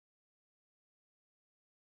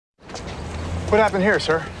What happened here,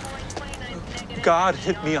 sir? God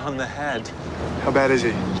hit me on the head. How bad is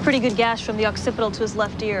he? Pretty good gash from the occipital to his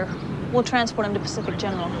left ear. We'll transport him to Pacific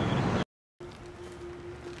General.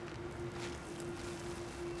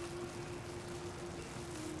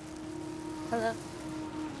 Hello.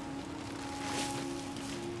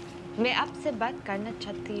 मैं आपसे बात करना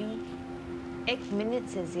चाहती हूँ। 1 minute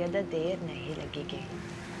से ज़्यादा देर नहीं लगेगी।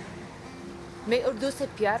 मैं उर्दू से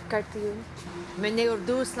प्यार करती हूँ। मैंने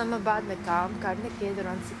उर्दू इस्लामाबाद में काम करने के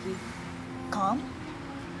दौरान सीखी। काम?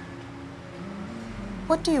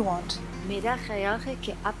 What do you want? मेरा ख्याल है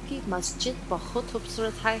कि आपकी मस्जिद बहुत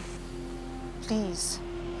खूबसूरत है। Please.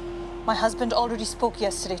 My husband already spoke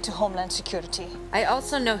yesterday to Homeland Security. I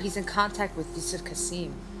also know he's in contact with Yusuf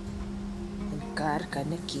Qasim. इनकार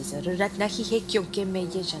करने की ज़रूरत नहीं है क्योंकि मैं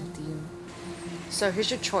ये जानती हूँ। So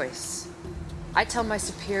here's your choice. I tell my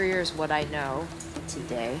superiors what I know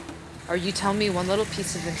today, or you tell me one little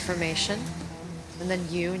piece of information, and then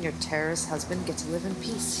you and your terrorist husband get to live in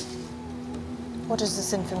peace. What is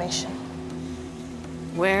this information?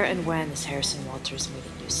 Where and when is Harrison Walters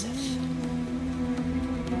meeting Yusuf?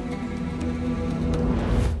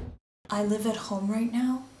 I live at home right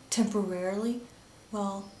now, temporarily.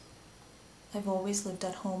 Well, I've always lived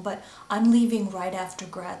at home, but I'm leaving right after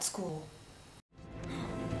grad school.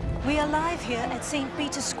 We are live here at St.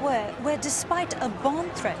 Peter's Square, where despite a bomb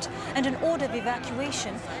threat and an order of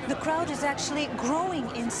evacuation, the crowd is actually growing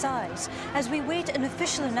in size as we wait an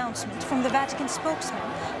official announcement from the Vatican spokesman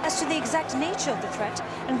as to the exact nature of the threat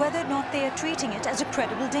and whether or not they are treating it as a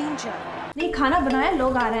credible danger.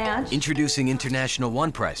 Introducing International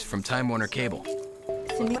One Price from Time Warner Cable.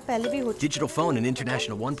 Digital phone and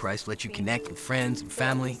International One Price let you connect with friends and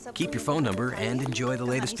family, keep your phone number, and enjoy the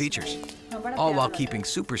latest features. All while keeping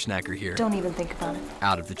Super Snacker here. Don't even think about it.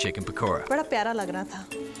 Out of the chicken pakora.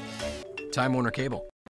 Time Warner Cable.